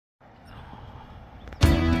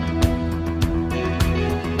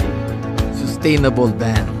sustainable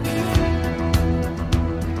van.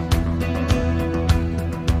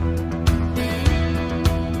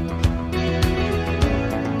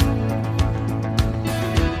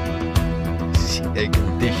 Air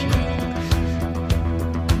condition.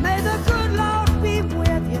 May the good Lord be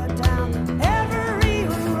with you down every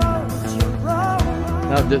road you roll.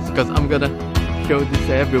 Now just because I'm gonna show this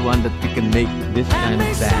to everyone that we can make this kind And of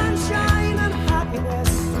may van. sunshine and happiness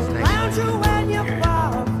surround you when you're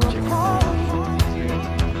far from home.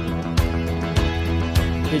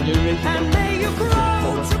 Can you raise And may you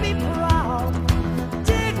grow to be proud,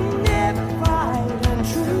 dignified and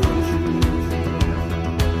true.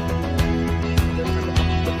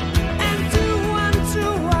 And do unto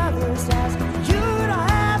others as you'd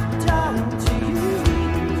have done to you.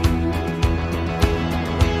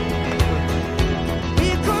 Be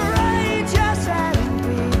courageous and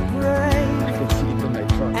be brave. I can see it in my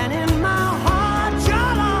truck. And in my heart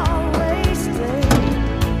you'll always stay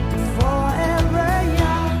forever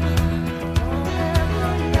young,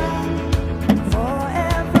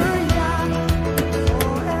 forever young,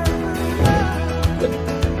 forever young.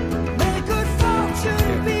 May good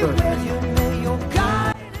fortune be with you, may your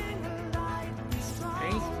guiding light be strong.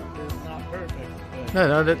 Paint is not perfect, but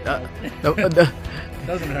No, that it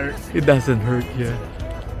doesn't hurt. it doesn't hurt. Yeah.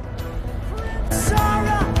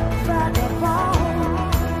 Sorrow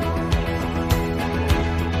vagabond.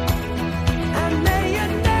 And may you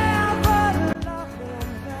never love in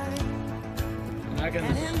vain. And I can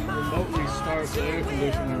just remotely start the air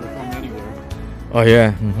conditioner from anywhere. Oh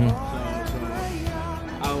yeah. So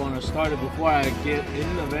I want to start it before I get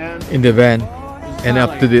in the van. In the van It's and kinda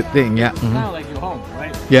up to the thing. Yeah. It's kind of like your home,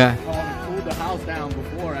 right? Yeah. I want to cool the house down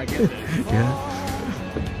before I get there. Yeah.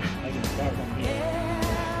 I can start from here.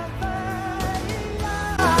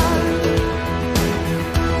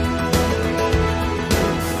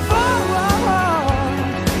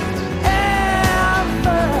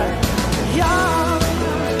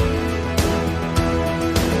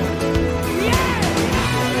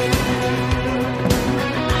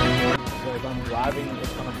 So if I'm driving,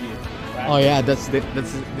 it's gonna be. Oh yeah, that's the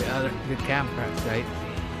other the camera, right?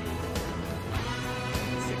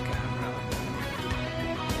 It's the camera.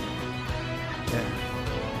 Yeah.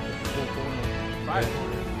 Right.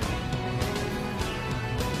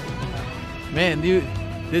 Man, dude,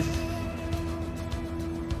 this.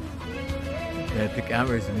 Yeah, the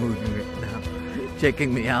camera is moving right now,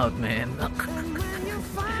 checking me out, man.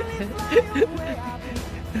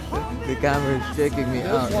 The camera is checking me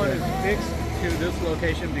out. This one yeah. is fixed to this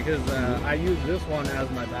location because I use this one as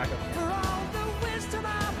my backup.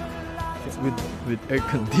 It's with air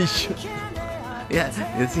condition. Yeah,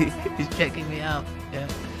 you see, he's checking me out. Yeah,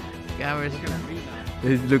 the camera's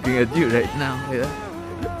he's looking at you right now. Yeah.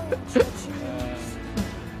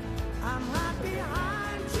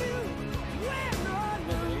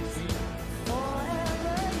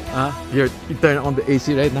 You turn on the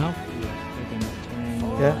AC right now?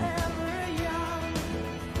 Yeah.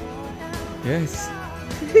 Yes.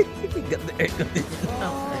 You got the air conditioner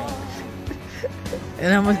now.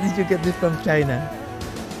 And how much did you get this from China?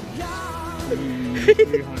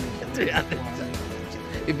 300.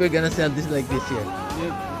 If we're gonna sell this like this here,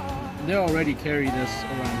 They already carry this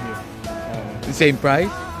around here. the same price?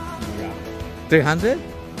 Yeah. 300?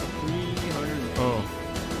 300. Oh.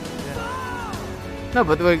 No,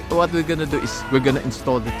 but what we're gonna do is we're gonna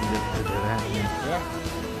install it to the van. Yeah.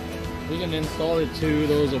 We can install it to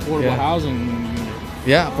those affordable Yeah. housing units.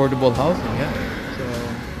 Yeah, affordable housing. Yeah. So,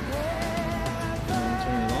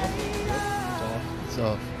 turn it off. Yep, it's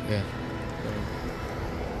off. So yeah.